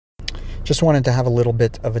Just wanted to have a little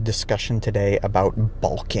bit of a discussion today about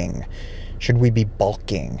bulking. Should we be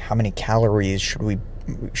bulking? How many calories should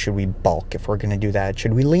we bulk if we're going to do that?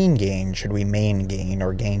 Should we lean gain? Should we main gain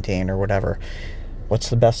or gain or whatever? What's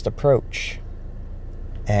the best approach?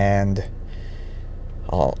 And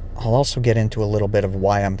I'll also get into a little bit of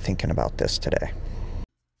why I'm thinking about this today.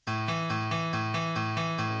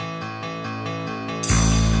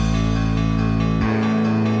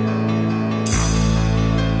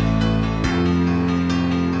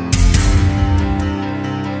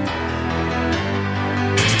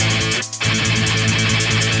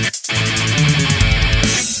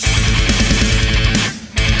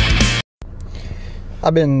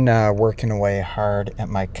 I've been working away hard at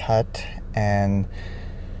my cut, and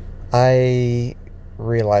I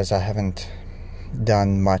realize I haven't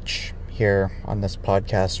done much here on this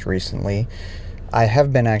podcast recently. I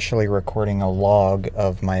have been actually recording a log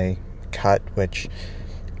of my cut, which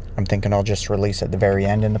I'm thinking I'll just release at the very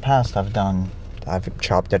end. In the past, I've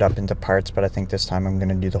chopped it up into parts, but I think this time I'm going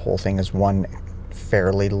to do the whole thing as one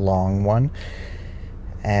fairly long one.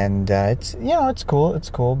 And it's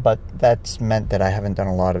cool, but that's meant that I haven't done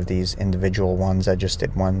a lot of these individual ones. I just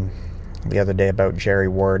did one the other day about Jerry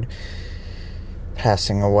Ward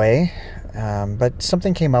passing away, but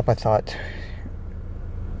something came up I thought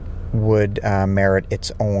would merit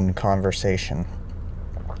its own conversation.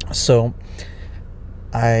 So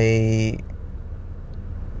I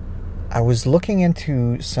was looking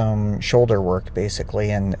into some shoulder work,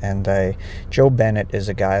 basically, and Joe Bennett is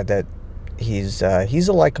a guy that he's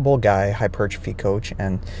a likable guy, hypertrophy coach,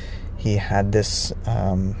 and he had this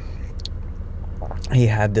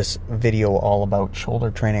video all about shoulder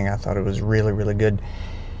training. I thought it was really, really good.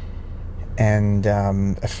 And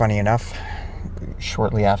funny enough,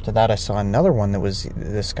 shortly after that, I saw another one that was,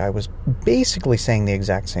 this guy was basically saying the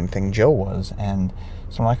exact same thing Joe was. And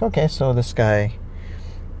so I'm like, okay, so this guy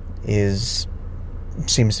seems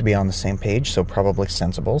to be on the same page, so probably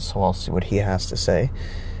sensible. So I'll see what he has to say.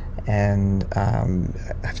 And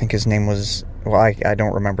I think his name was, I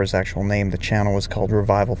don't remember his actual name. The channel was called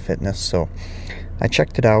Revival Fitness, so I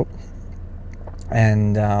checked it out.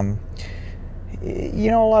 And, a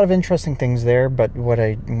lot of interesting things there, but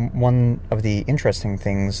one of the interesting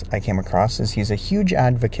things I came across is he's a huge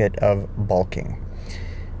advocate of bulking.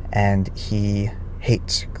 And he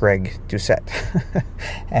hates Greg Doucette.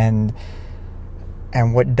 and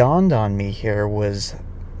what dawned on me here was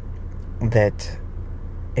that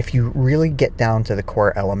if you really get down to the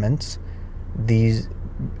core elements,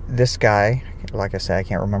 this guy, like I said, I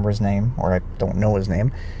can't remember his name, or I don't know his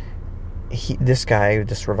name. This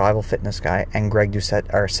Revival Fitness guy, and Greg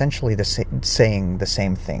Doucette are essentially saying the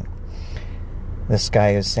same thing. This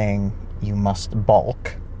guy is saying you must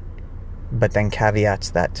bulk, but then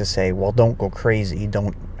caveats that to say, well, don't go crazy,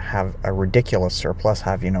 don't have a ridiculous surplus,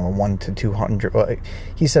 have, a 1 to 200,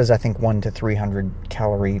 he says, I think 1 to 300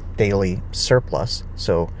 calorie daily surplus,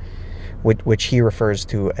 so, which he refers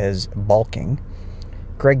to as bulking.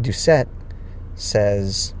 Greg Doucette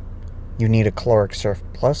says you need a caloric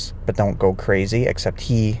surplus, but don't go crazy, except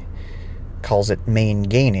he calls it main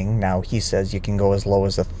gaining. Now, he says you can go as low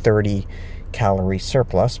as a 30 calorie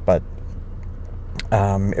surplus, but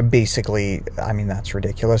basically, I mean, that's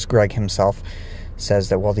ridiculous. Greg himself says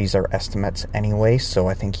that, well, these are estimates anyway, so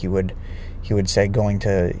I think he would say going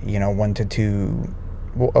to, 1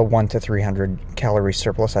 to 300 calorie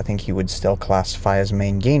surplus, I think he would still classify as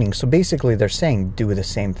main gaining. So basically they're saying do the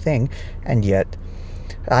same thing, and yet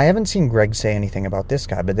I haven't seen Greg say anything about this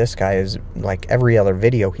guy, but this guy is, like every other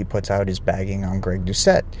video he puts out, is bagging on Greg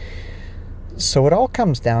Doucette. So it all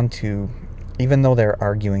comes down to, even though they're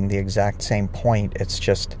arguing the exact same point, it's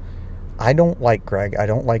just, I don't like Greg. I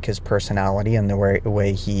don't like his personality and the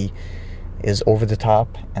way he is over the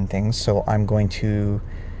top and things. So I'm going to,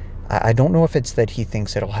 I don't know if it's that he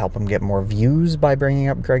thinks it'll help him get more views by bringing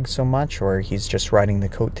up Greg so much, or he's just riding the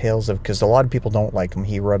coattails of, because a lot of people don't like him.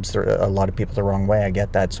 He rubs a lot of people the wrong way. I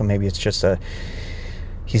get that. So maybe it's just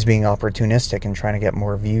he's being opportunistic and trying to get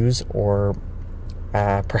more views, or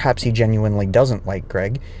perhaps he genuinely doesn't like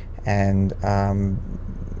Greg.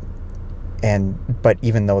 But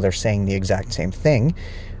even though they're saying the exact same thing,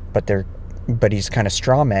 but he's kind of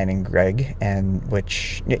straw manning Greg, and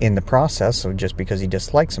which in the process of, just because he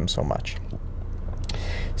dislikes him so much.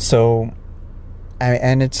 So,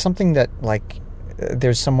 and it's something that, like,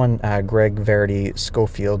 there's someone, Greg Verity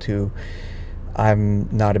Schofield, who I'm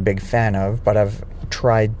not a big fan of, but I've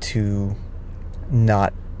tried to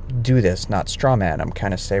not do this, not straw man him,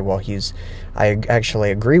 kind of say, well, I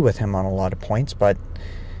actually agree with him on a lot of points, but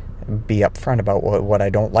be upfront about what I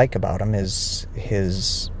don't like about him is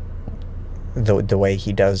his the way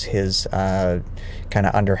he does his kind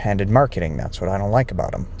of underhanded marketing. That's what I don't like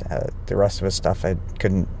about him. The rest of his stuff, I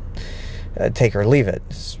couldn't take or leave it.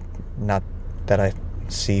 It's not that I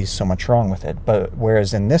see so much wrong with it, but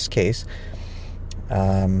whereas in this case,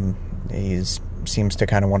 he seems to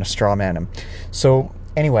kind of want to straw man him. So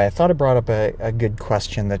anyway, I thought I brought up a good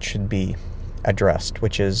question that should be addressed,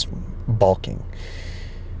 which is bulking.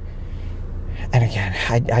 And again,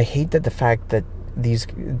 I hate that the fact that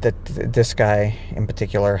this guy in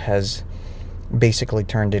particular has basically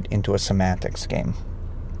turned it into a semantics game.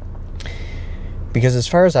 Because as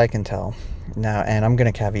far as I can tell now, and I'm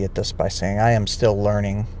going to caveat this by saying I am still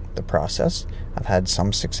learning the process. I've had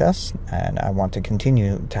some success, and I want to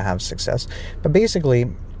continue to have success. But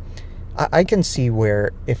basically, I can see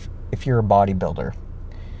where if you're a bodybuilder,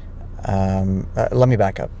 let me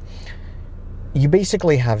back up. You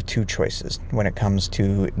basically have two choices when it comes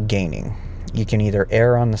to gaining. You can either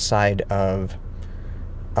err on the side of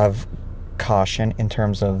caution in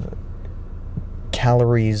terms of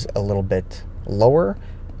calories a little bit lower,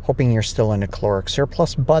 hoping you're still in a caloric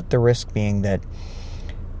surplus, but the risk being that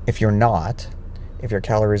if your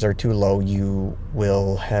calories are too low, you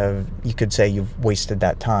could say you've wasted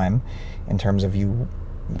that time in terms of you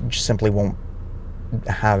simply won't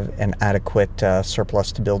have an adequate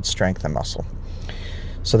surplus to build strength and muscle.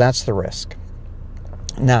 So that's the risk.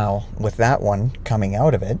 Now, with that one coming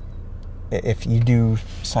out of it, if you do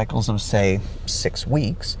cycles of, say, 6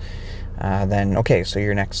 weeks, then, okay, so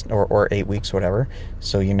your next, or 8 weeks, whatever,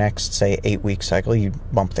 so your next, say, 8-week cycle, you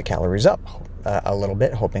bump the calories up a little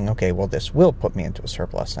bit, hoping, okay, well, this will put me into a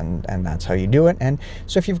surplus, and that's how you do it. And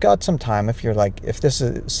so if you've got some time, if this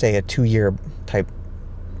is, say, a 2-year type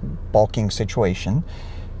bulking situation,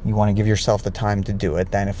 you want to give yourself the time to do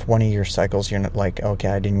it. Then if one of your cycles, you're not like, okay,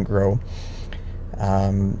 I didn't grow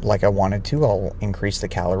like I wanted to, I'll increase the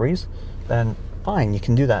calories, then fine, you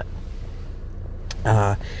can do that.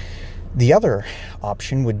 The other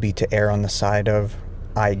option would be to err on the side of,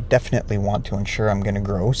 I definitely want to ensure I'm going to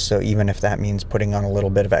grow, so even if that means putting on a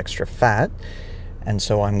little bit of extra fat, and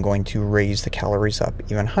so I'm going to raise the calories up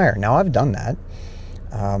even higher. Now, I've done that.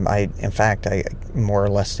 In fact, I more or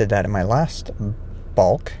less did that in my last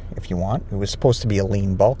bulk, if you want. It was supposed to be a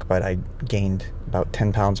lean bulk, but I gained about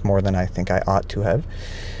 10 pounds more than I think I ought to have.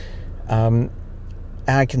 And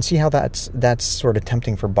I can see how that's sort of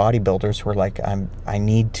tempting for bodybuilders who are like, I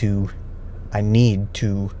need to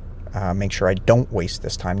make sure I don't waste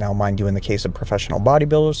this time. Now, mind you, in the case of professional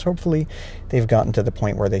bodybuilders, hopefully they've gotten to the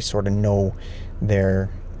point where they sort of know their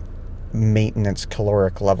maintenance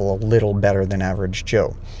caloric level a little better than average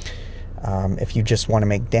Joe. If you just want to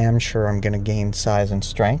make damn sure I'm going to gain size and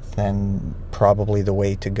strength, then probably the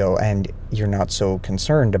way to go, and you're not so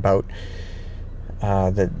concerned about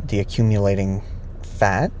the accumulating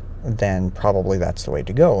fat, then probably that's the way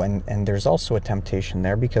to go. And there's also a temptation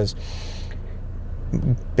there, because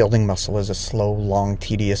building muscle is a slow, long,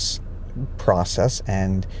 tedious process,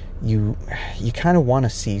 and you kind of want to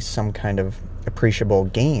see some kind of appreciable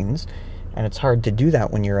gains, and it's hard to do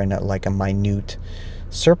that when you're in a minute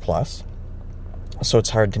surplus. So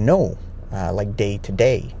it's hard to know, like day to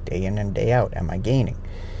day, day in and day out, am I gaining?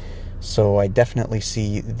 So I definitely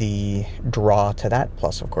see the draw to that.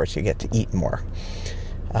 Plus, of course, you get to eat more,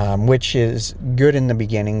 which is good in the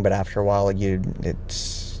beginning, but after a while, it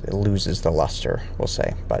loses the luster, we'll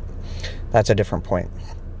say. But that's a different point.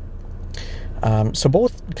 So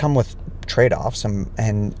both come with trade-offs,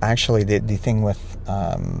 and actually the thing with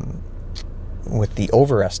the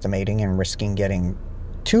overestimating and risking getting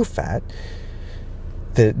too fat,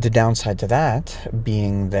 the downside to that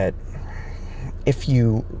being that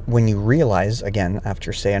when you realize, again,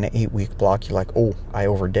 after say an 8-week block, you're like, oh, I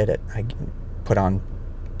overdid it, I put on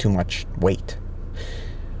too much weight,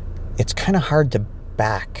 it's kind of hard to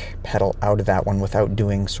backpedal out of that one without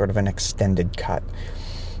doing sort of an extended cut,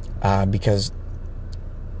 because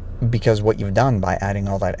what you've done by adding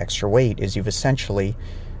all that extra weight is you've essentially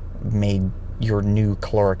made your new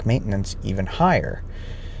caloric maintenance even higher.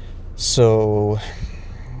 So,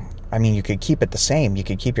 I mean, you could keep it the same, you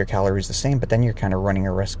could keep your calories the same, but then you're kind of running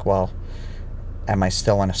a risk, well, am I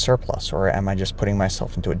still in a surplus, or am I just putting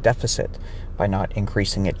myself into a deficit by not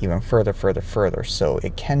increasing it even further? So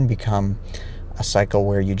it can become a cycle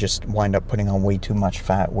where you just wind up putting on way too much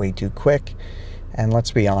fat way too quick, and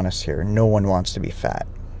let's be honest here, no one wants to be fat.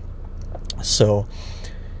 So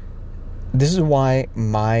this is why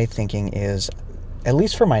my thinking is, at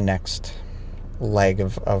least for my next leg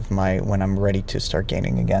of my, when I'm ready to start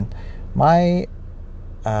gaining again, my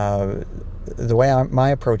approach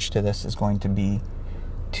to this is going to be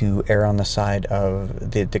to err on the side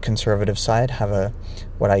of the conservative side, have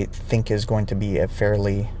what I think is going to be a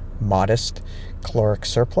fairly modest caloric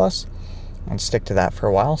surplus, and stick to that for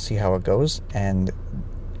a while, see how it goes, and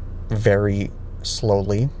very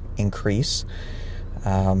slowly increase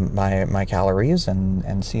my calories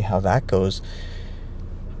and see how that goes.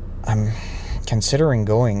 I'm considering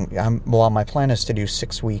going, my plan is to do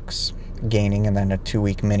 6 weeks gaining and then a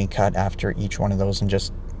 2-week mini cut after each one of those and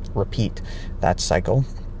just repeat that cycle.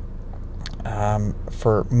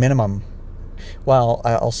 For minimum,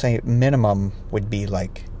 I'll say minimum would be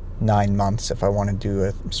like 9 months if I want to do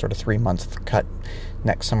a sort of 3-month cut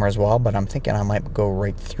next summer as well, but I'm thinking I might go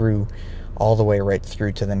all the way right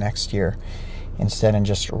through to the next year instead, and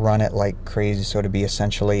just run it like crazy, so to be a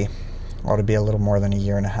little more than a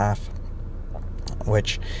year and a half,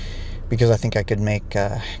 because I think I could make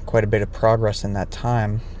quite a bit of progress in that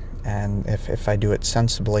time, and if I do it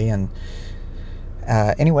sensibly. And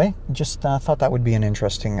anyway, just thought that would be an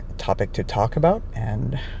interesting topic to talk about,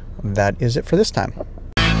 and that is it for this time.